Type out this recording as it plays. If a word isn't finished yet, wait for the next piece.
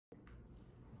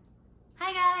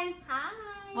Hi guys! Hi!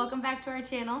 Welcome back to our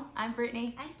channel. I'm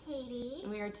Brittany. I'm Kady.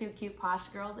 And we are two cute Posh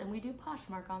girls and we do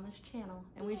Poshmark on this channel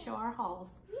and we show our hauls.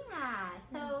 Yeah,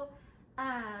 so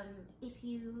if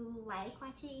you like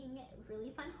watching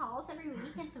really fun hauls every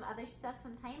week and some other stuff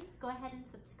sometimes, go ahead and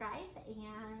subscribe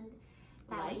and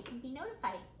that way you can be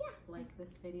notified. Yeah. Like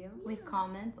this video, leave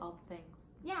comments, all the things.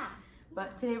 Yeah.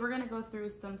 But today we're going to go through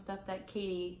some stuff that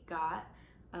Kady got.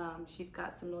 She's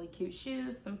got some really cute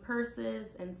shoes, some purses,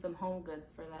 and some home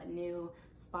goods for that new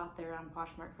spot there on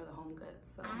Poshmark for the home goods.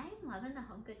 So I'm loving the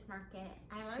home goods market.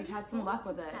 She's had some luck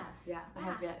with it. Stuff. Yeah, I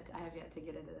have yet to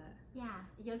get into that. Yeah,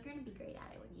 you're going to be great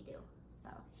at it when you do. So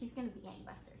she's going to be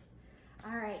gangbusters.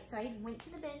 All right, so I went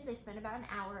to the bins. I spent about an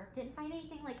hour. Didn't find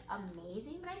anything like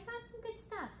amazing, but I found some good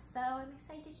stuff. So I'm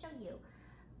excited to show you.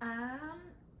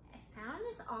 I found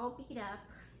this all beat up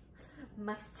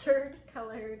mustard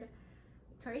colored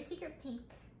Victoria's Secret pink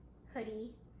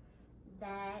hoodie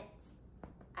that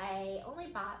I only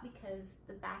bought because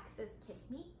the back says kiss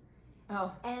me.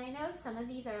 Oh. And I know some of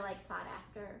these are like sought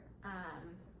after.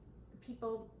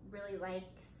 People really like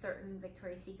certain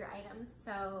Victoria's Secret items,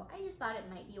 so I just thought it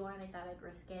might be one. I thought I'd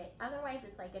risk it. Otherwise,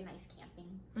 it's like a nice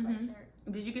camping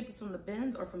sweatshirt. Did you get this from the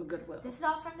bins or from GoodWill? This is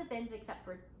all from the bins except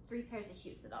for 3 pairs of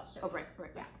shoes that I'll show you. Oh, right.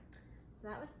 Yeah. So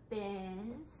that was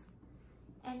bins.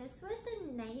 And this was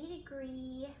a 90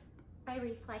 Degree by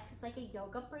Reflex. It's like a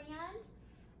yoga brand.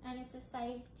 And it's a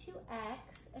size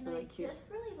 2X. And really I cute. just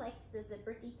really liked the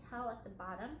zipper detail at the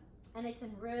bottom. And it's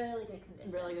in really good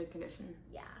condition. Really good condition.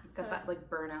 Yeah. It's got that like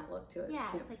burnout look to it. Yeah, it's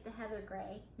cute. it's like the heather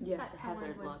gray. Yes, the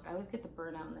heathered look. I always get the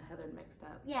burnout and the heathered mixed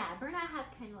up. Yeah, burnout has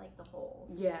kind of like the holes.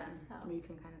 Yeah, so I mean, you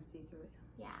can kind of see through it.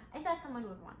 Yeah, I thought someone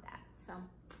would want that. So,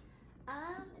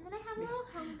 and then I have a little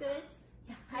home goods.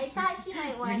 Yeah, I thought she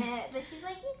might want it, but she's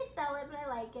like, you can sell it, but I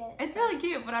like it. It's really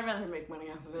cute, but I'd rather make money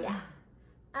off of it. Yeah.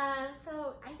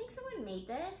 So I think someone made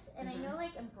this, and I know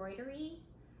like embroidery.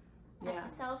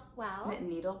 Sells well. Is it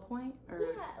needlepoint or?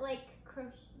 Yeah, like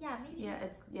crochet. Yeah, maybe. Yeah,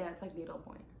 it's like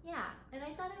needlepoint. Yeah, and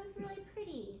I thought it was really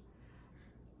pretty.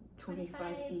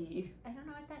 25E. I don't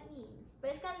know what that means, but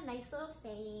it's got a nice little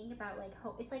saying about like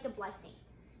hope. It's like a blessing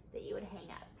that you would hang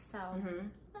up. So I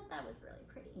thought that was really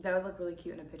pretty. That would look really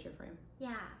cute in a picture frame.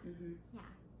 Yeah. Yeah.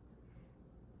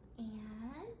 And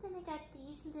then I got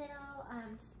these little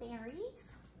Sperry's.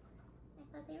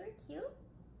 I thought they were cute.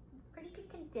 Pretty good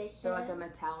condition. They're like a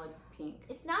metallic pink.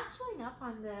 It's not showing up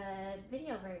on the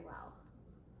video very well.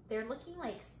 They're looking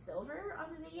like silver on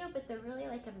the video, but they're really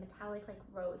like a metallic, like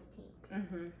rose pink.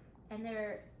 And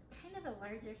they're kind of a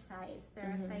larger size.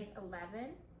 They're a size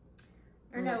 11.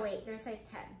 Or no, wait, they're a size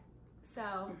 10. So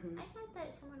I thought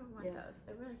that someone would want those.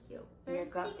 They're really cute.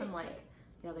 They've got some like,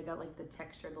 they got like the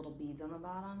textured little beads on the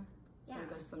bottom. So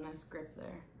there's some nice grip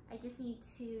there. I just need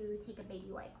to take a baby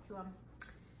wipe to them.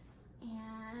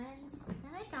 And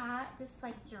then I got this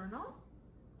like journal,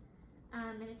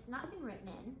 and it's not been written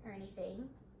in or anything,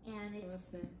 and it's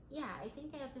that's nice. Yeah, I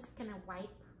think I'm just gonna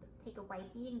take a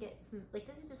wipey and get some, like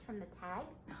this is just from the tag.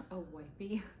 A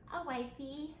wipey. A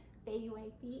wipey, baby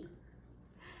wipey.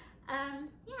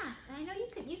 Yeah, and I know you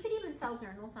could even sell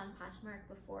journals on Poshmark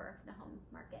before the home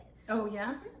market. So. Oh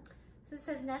yeah. So it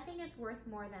says nothing is worth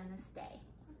more than this day.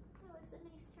 That was a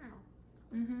nice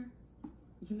journal.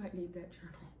 You might need that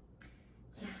journal.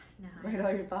 Yeah, no. Write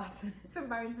all your thoughts in it. It's from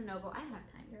Barnes & Noble. I don't have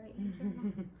time to write in a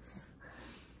journal.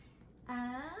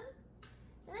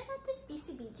 Then I got this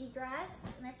BCBG dress.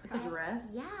 And It's a dress?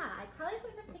 Yeah, I probably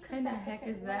wouldn't have picked this up. What kind of heck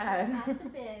is that? At the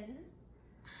bins.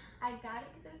 I got it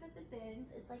because it was at the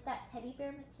bins. It's like that teddy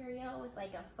bear material with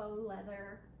like a faux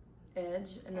leather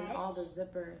edge and then all the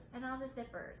zippers. And all the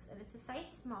zippers. And it's a size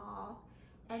small.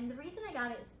 And the reason I got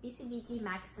it is BCBG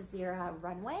Max Azira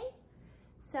Runway.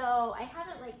 So I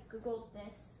haven't like Googled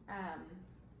this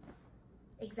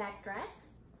exact dress,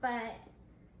 but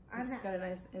it's got a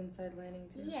nice inside lining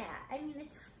too. Yeah, I mean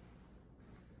it's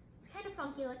kind of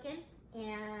funky looking,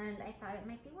 and I thought it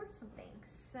might be worth something.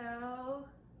 So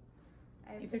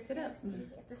I was picked it up. See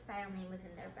if the style name was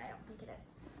in there, but I don't think it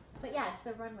is. But yeah, it's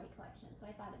the runway collection, so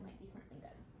I thought it might be something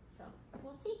good. So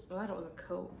we'll see. Well, I thought it was a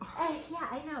coat. Yeah,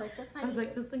 I know, it's a funny. I was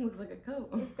like, this thing looks like a coat.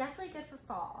 It's definitely good for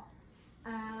fall.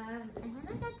 And then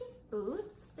I got these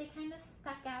boots. They kind of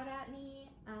stuck out at me.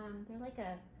 They're like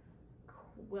a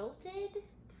quilted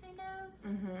kind of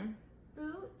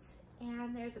boot,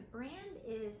 and the brand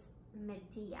is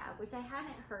Medea, which I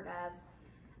hadn't heard of.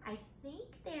 I think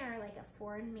they're like a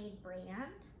foreign-made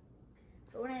brand,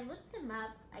 but when I looked them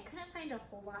up, I couldn't find a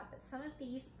whole lot. But some of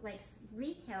these like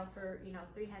retail for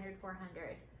 $300,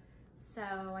 $400. So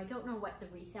I don't know what the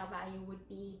resale value would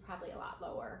be. Probably a lot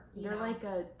lower. They're like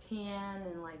a tan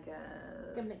and like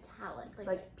a metallic,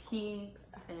 like pinks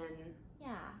and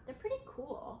yeah, they're pretty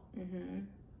cool. Mm-hmm.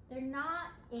 They're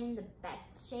not in the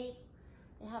best shape.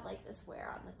 They have like this wear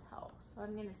on the toe, so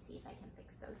I'm gonna see if I can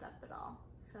fix those up at all.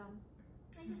 So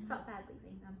I just felt bad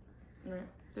leaving them. Right,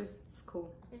 it's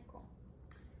cool. They're cool.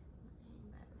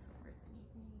 That wasn't worth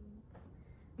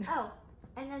anything. Oh,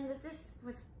 and then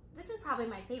this is probably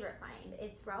my favorite find.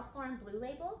 It's Ralph Lauren Blue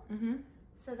Label. Mm-hmm.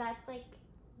 So that's like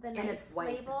the and nice it's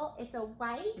white. label. It's a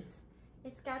white.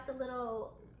 It's got the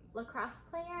little lacrosse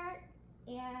player,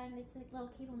 and it's a little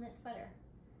cable knit sweater.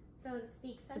 So it's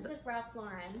the expensive Ralph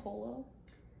Lauren. Polo?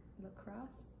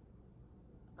 Lacrosse?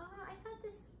 I thought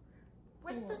this,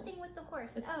 what's the thing with the horse?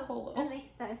 It's oh, polo. That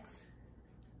makes sense.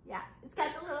 Yeah, it's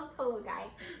got the little polo guy.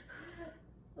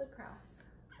 Lacrosse.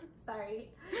 Sorry.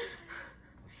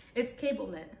 It's cable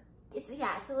knit. It's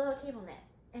a little cable knit.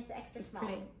 It's extra small.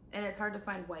 Pretty. And it's hard to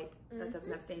find white that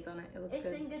doesn't have stains on it. It looks good.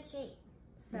 It's in good shape.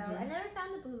 So I never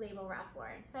found the Blue Label Ralph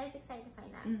Lauren, so I was excited to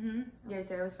find that. So. Yeah,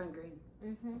 I always find green.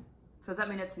 So does that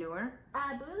mean it's newer?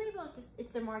 Blue Label is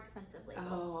it's a more expensive label.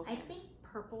 Oh, okay. I think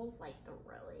purple's like the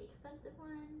really expensive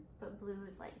one, but blue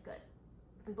is like good.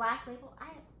 And Black Label,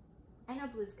 I know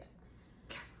blue's good.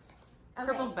 Okay.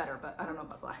 Purple's better, but I don't know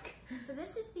about black. So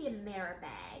this is the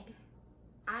Ameribag.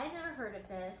 I've never heard of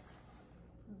this,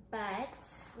 but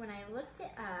when I looked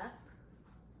it up,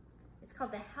 it's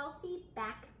called the Healthy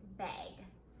Back Bag.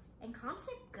 And comps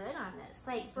are good on this.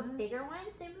 Like for bigger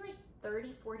ones, they were like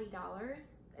 $30, $40.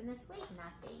 And this weighed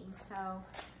nothing. So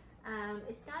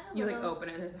it's got a little... You like open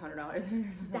it and there's $100.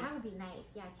 That would be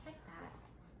nice. Yeah, check that.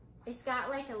 It's got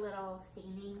like a little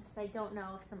staining. So I don't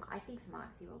know if I think some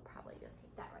Oxy will probably just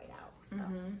take that right out. So.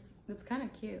 It's kind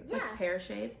of cute. It's Yeah. like pear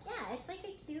shaped. Yeah, it's like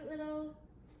a cute little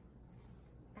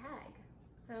bag.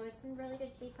 So it's in really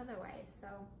good shape otherwise. So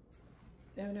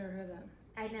I've never heard of that.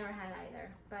 I never had it either,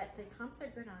 but the comps are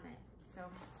good on it. So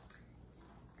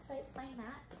excited to find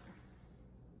that.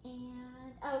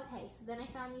 And okay, so then I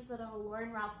found these little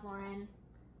Ralph Lauren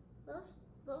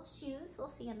little shoes,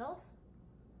 little sandals,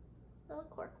 little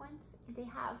cork ones. And they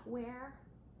have wear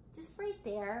just right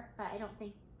there, but I don't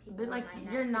think people Like mind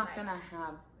that you're too not much. gonna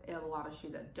have a lot of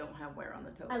shoes that don't have wear on the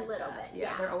toe. A little bit,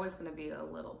 yeah. They're always gonna be a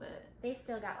little bit. They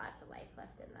still got lots of life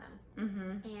left in them.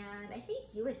 And I think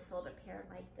you had sold a pair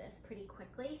like this pretty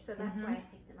quickly, so that's why I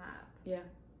picked them up. Yeah.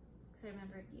 Because I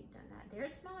remember you'd done that. They're a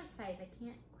smaller size. I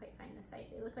can't quite find the size.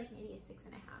 They look like maybe a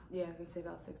 6.5. Yeah, I was gonna say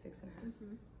about 6, 6.5.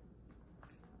 And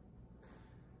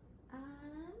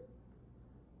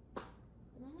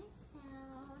then I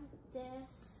found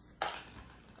this.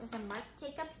 There's a Marc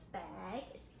Jacobs bag.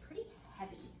 It's pretty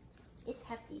heavy. It's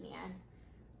hefty, man.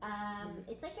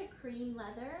 It's like a cream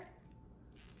leather.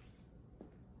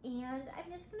 And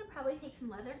I'm just gonna probably take some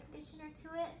leather conditioner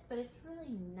to it, but it's really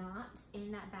not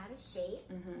in that bad a shape.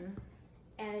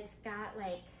 And it's got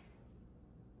like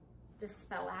the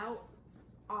spell out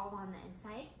all on the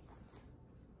inside.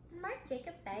 And Marc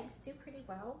Jacobs bags do pretty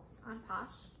well on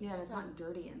Posh. Yeah, and it's not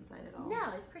dirty inside at all.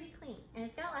 No, it's pretty clean. And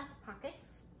it's got lots of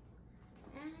pockets.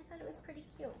 And I thought it was pretty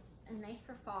cute and nice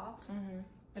for fall.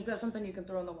 Is that something you can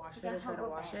throw in the washer to try to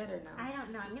wash it, or no? I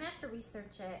don't know. I'm gonna have to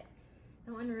research it. I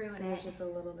don't want to ruin it. There's just a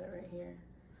little bit right here,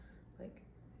 like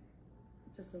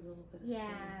just a little bit.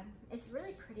 Yeah, it's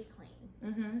really pretty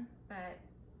clean. But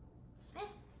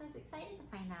so I was excited to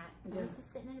find that. It was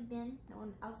just sitting in a bin. No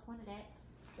one else wanted it.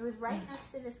 It was right next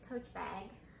to this Coach bag.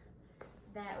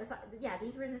 That was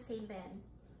these were in the same bin.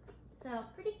 So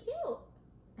pretty cute.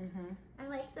 I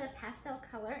like the pastel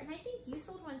color, and I think you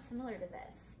sold one similar to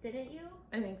this, didn't you?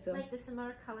 I think so. Like the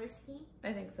similar color scheme?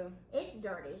 I think so. It's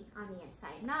dirty on the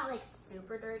inside. Not like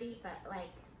super dirty, but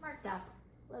like marked up,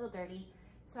 a little dirty.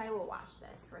 So I will wash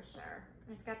this for sure.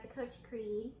 And it's got the Coach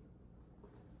Creed.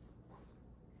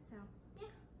 So yeah,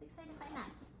 excited to find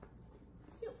that.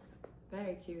 Cute.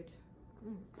 Very cute.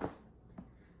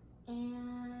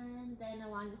 And then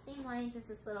along the same lines is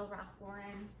this little Ralph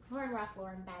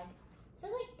Lauren bag. It's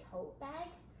a like tote bag.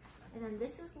 And then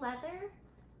this is leather,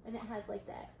 and it has like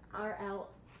that RL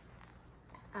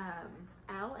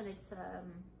L, and it's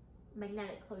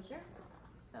magnetic closure.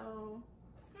 So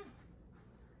yeah,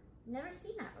 never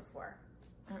seen that before.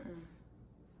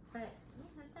 But yeah,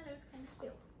 I thought it was kind of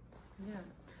cute. Yeah,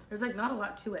 there's like not a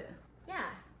lot to it. Yeah,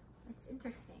 it's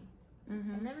interesting.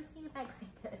 I've never seen a bag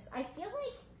like this. I feel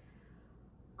like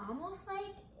almost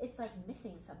like it's like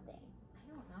missing something.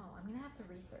 I don't know. I'm gonna have to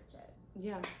research it.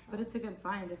 Yeah, but it's a good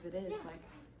find if it is. Yeah, like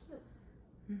it's cute.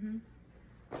 And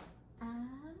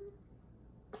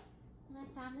I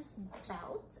found this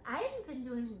belt. I haven't been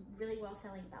doing really well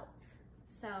selling belts.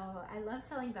 So I love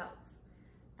selling belts.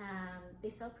 They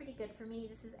sell pretty good for me.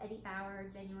 This is Eddie Bauer,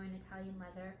 genuine Italian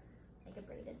leather, like a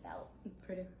braided belt.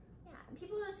 Pretty. Yeah, and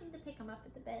people don't seem to pick them up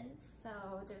at the bins, so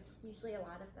there's usually a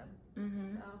lot of them.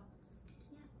 So,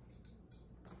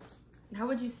 yeah. How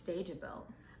would you stage a belt?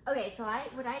 Okay, so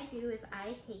what I do is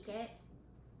I take it,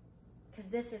 because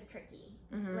this is tricky.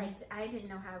 Like, I didn't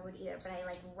know how I would either, but I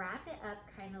like wrap it up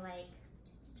kind of like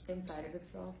inside of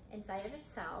itself. Inside of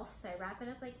itself. So I wrap it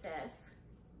up like this.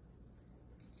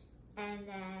 And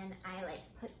then I like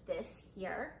put this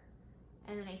here.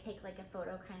 And then I take like a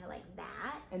photo kind of like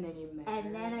that. And then you measure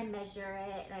And then I measure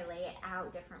it and I lay it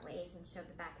out different ways and show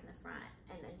the back and the front.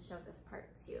 And then show this part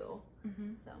too.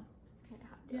 So it's kind of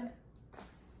how to do it.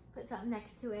 Put something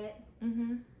next to it.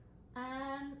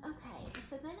 Okay,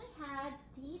 so then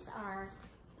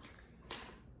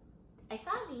I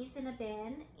saw these in a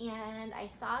bin, and I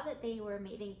saw that they were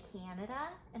made in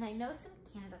Canada, and I know some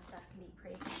Canada stuff can be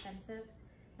pretty expensive,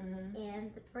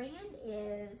 and the brand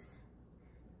is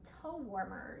Toe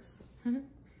Warmers.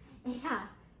 Yeah,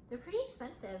 they're pretty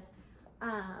expensive.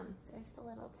 There's the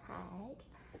little tag,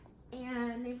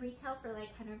 and they retail for like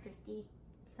 150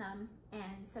 some,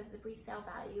 and so the resale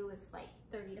value is like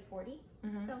 30 to 40.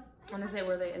 So I want to say,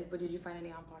 but did you find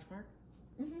any on Poshmark?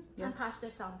 Yeah. On Posh,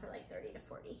 they're selling for like 30 to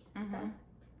 40. So,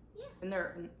 yeah. And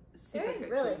they're in super they're in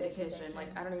good really condition. good condition.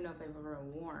 Like, I don't even know if they've ever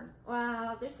been worn.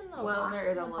 Well, there's some little rocks there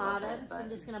is in a the little bottom, bit, so I'm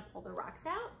just gonna pull the rocks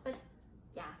out. But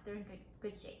yeah, they're in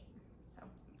good shape. So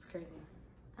it's crazy.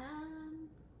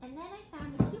 And then I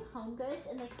found a few home goods,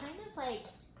 and they kind of like.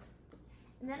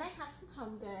 And then I have some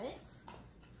home goods,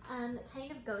 that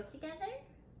kind of go together.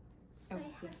 So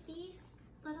I have these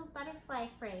little butterfly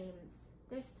frames.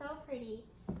 They're so pretty.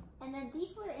 And then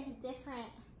these were in a different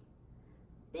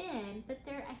bin, but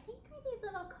they're, I think, are these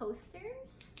little coasters.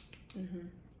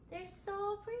 They're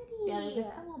so pretty. Yeah, they just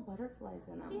have little butterflies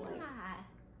in them. Yeah. Like,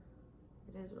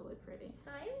 it is really pretty.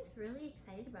 So I was really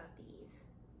excited about these.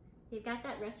 They've got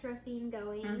that retro theme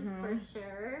going for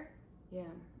sure. Yeah.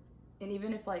 And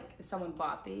even if someone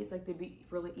bought these, like they'd be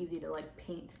really easy to like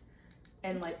paint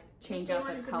and like change out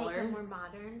the colors. Make them more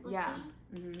modern looking. Yeah.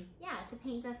 Yeah, to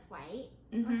paint this white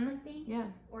or something. Yeah.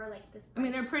 Or like this. I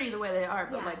mean, they're pretty the way they are,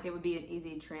 but like it would be an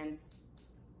easy trans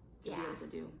to be able to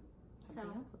do something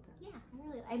else with them. Yeah,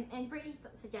 I really. And Brittany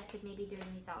suggested maybe doing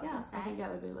these all as a set. I think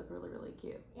that would look really, really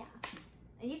cute. Yeah.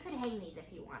 And you could hang these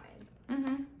if you wanted.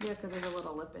 Yeah, because there's a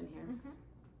little lip in here.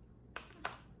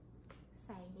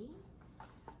 Exciting.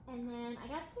 And then I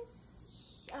got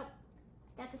this.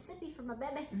 Got the sippy for my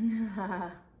baby.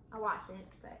 I'll wash it,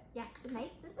 but yeah,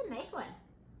 this is a nice one.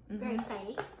 Very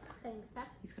exciting stuff.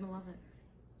 He's gonna love it.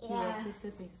 Yeah. He loves his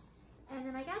sippies. And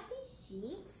then I got these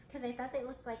sheets because I thought they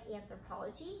looked like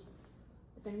Anthropology,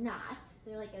 but they're not.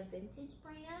 They're like a vintage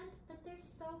brand, but they're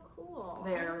so cool.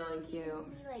 They are really cute. You can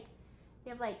see they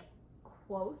have like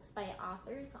quotes by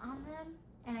authors on them,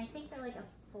 and I think they're like a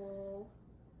full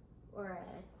or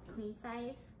a queen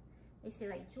size. They say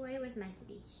like joy was meant to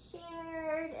be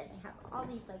shared, and they have all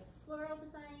these like floral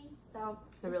designs. So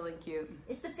it's really cute.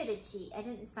 It's the fitted sheet. I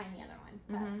didn't find the other one,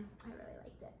 but I really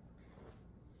liked it.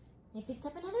 I picked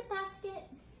up another basket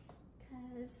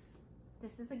because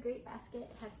this is a great basket.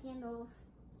 It has handles.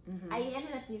 I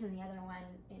ended up using the other one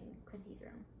in Quincy's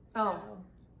room. So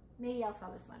maybe I'll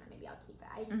sell this one, or maybe I'll keep it.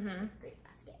 I just think it's a great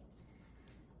basket.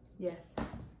 Yes.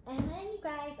 And then you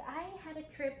guys, I had a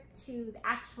trip to the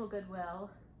actual GoodWill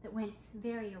that went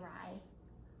very awry.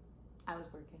 I was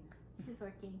working. She was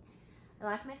working. I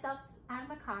locked myself out of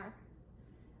my car.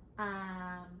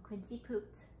 Quincy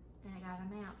pooped, and I got on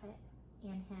my outfit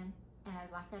and him, and I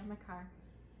was locked out of my car.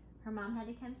 Her mom had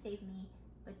to come save me,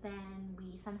 but then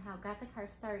we somehow got the car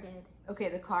started. Okay,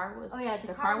 the car was. Oh yeah,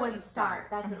 the car wouldn't start.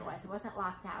 That's what it was. It wasn't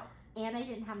locked out, and I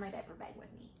didn't have my diaper bag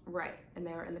with me. Right, and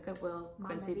they were in the GoodWill.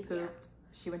 Quincy pooped.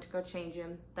 She went to go change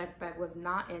him. That bag was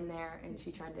not in there, and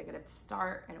she tried to get it to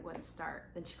start, and it wouldn't start.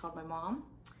 Then she called my mom.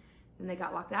 Then they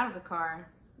got locked out of the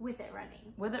car. With it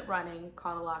running. With it running,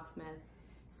 called a locksmith.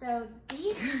 So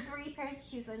these 3 pairs of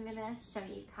shoes I'm gonna show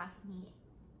you cost me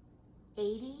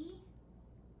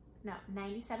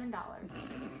 $97.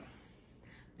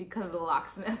 Because of the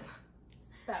locksmith.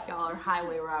 So y'all are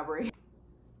highway robbery.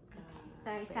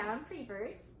 So I found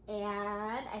Freebirds.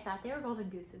 And I thought they were golden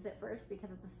gooses at first because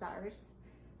of the stars,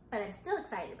 but I'm still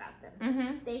excited about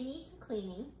them. They need some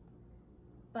cleaning,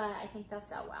 but I think they'll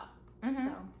sell well.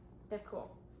 So they're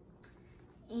cool.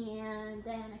 And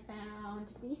then I found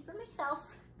these for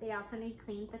myself. They also need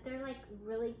clean, but they're like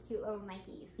really cute little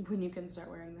Nikes. When you can start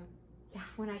wearing them. Yeah,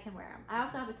 when I can wear them. I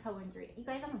also have a toe injury. You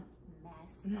guys, I'm a mess.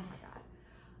 Oh my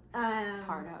god. It's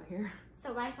hard out here.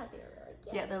 So I thought they were really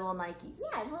cute. Yeah, they're little Nikes.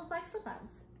 Yeah, little black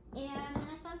slip-ons. And then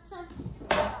I found some,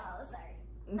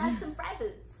 found some fry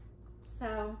boots.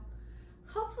 So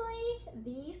hopefully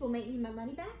these will make me my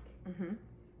money back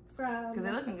from because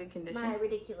they look in good condition. My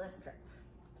ridiculous trip.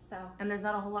 So. And there's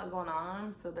not a whole lot going on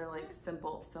them, so they're like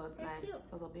simple, so it's nice. Cute.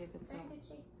 So they'll be a good They're sale. in good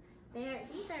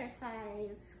shape. These are a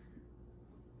size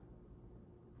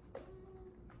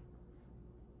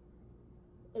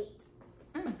 8.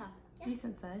 So, yeah.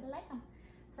 Decent size. I like them.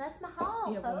 So that's my haul,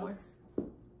 You have folks. one more?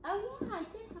 Oh yeah, I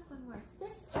did have one more. This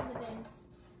is from the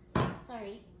bins.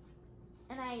 Sorry.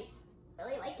 And I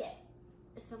really like it.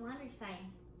 It's a laundry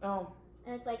sign. Oh.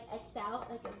 And it's like etched out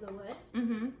like of the wood.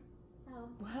 So.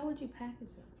 Well, how would you package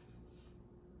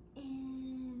it?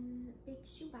 In big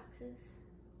shoe boxes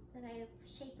that I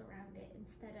shape around it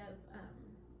instead of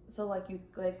So like you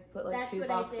like put like That's 2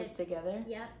 what I boxes did. together?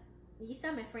 Yep. You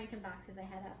saw my Franken boxes I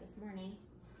had out this morning.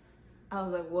 I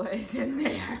was like, what is in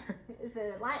there? It's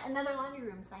another laundry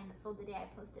room sign that sold the day I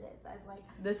posted it. So I was like,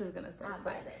 This is gonna sell I'll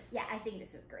buy quick. this. Yeah, I think this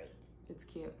is great. It's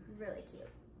cute. Really cute.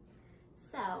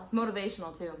 So. It's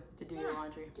motivational too to do your Yeah.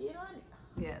 laundry. Do your laundry.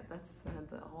 Yeah,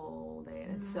 that's a whole day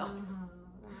in itself.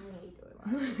 I hate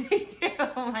doing laundry. Me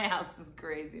too. My house is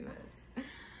craziness.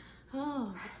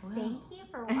 Oh, well. Thank you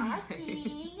for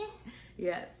watching.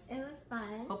 Yes. It was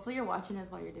fun. Hopefully you're watching us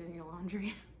while you're doing your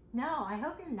laundry. No, I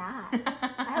hope you're not.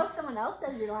 I hope someone else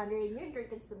does your laundry and you're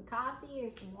drinking some coffee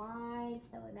or some wine,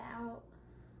 chilling out.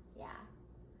 Yeah.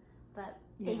 But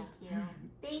thank you.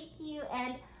 Thank you.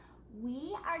 And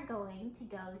we are going to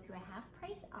go to a half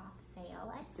price off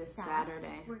sale at This Stuff.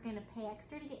 Saturday. We're going to pay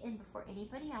extra to get in before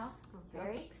anybody else. We're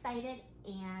very excited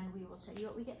and we will show you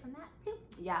what we get from that too.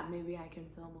 Yeah, maybe I can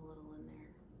film a little in there.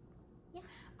 Yeah.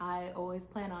 I always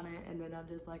plan on it and then I'm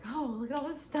just like, oh, look at all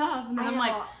this stuff. And then I'm know.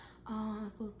 like, oh, I'm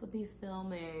supposed to be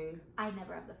filming. I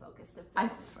never have the focus to film I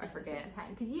at forget. the same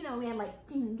time. Because you know me, I'm like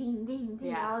ding, ding, ding,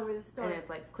 ding all over the store. And it's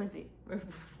like, Quincy.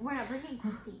 We're not bringing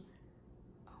Quincy.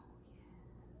 Oh,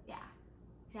 Yeah.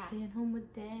 Yeah. Staying home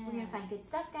with Dad. We're going to find good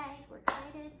stuff, guys. We're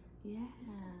excited. Yeah.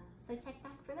 So check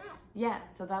back for that. Yeah,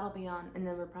 so that'll be on. And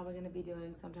then we're probably going to be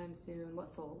doing sometime soon what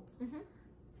solds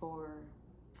for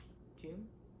June?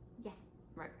 Yeah.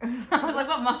 Right. I was like,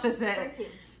 what month is For it? June.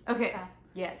 Okay. So,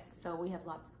 Yes, so we have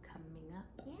lots coming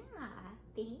up. yeah.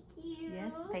 Thank you.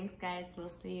 Yes, thanks guys.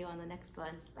 We'll see you on the next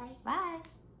one. Bye. Bye.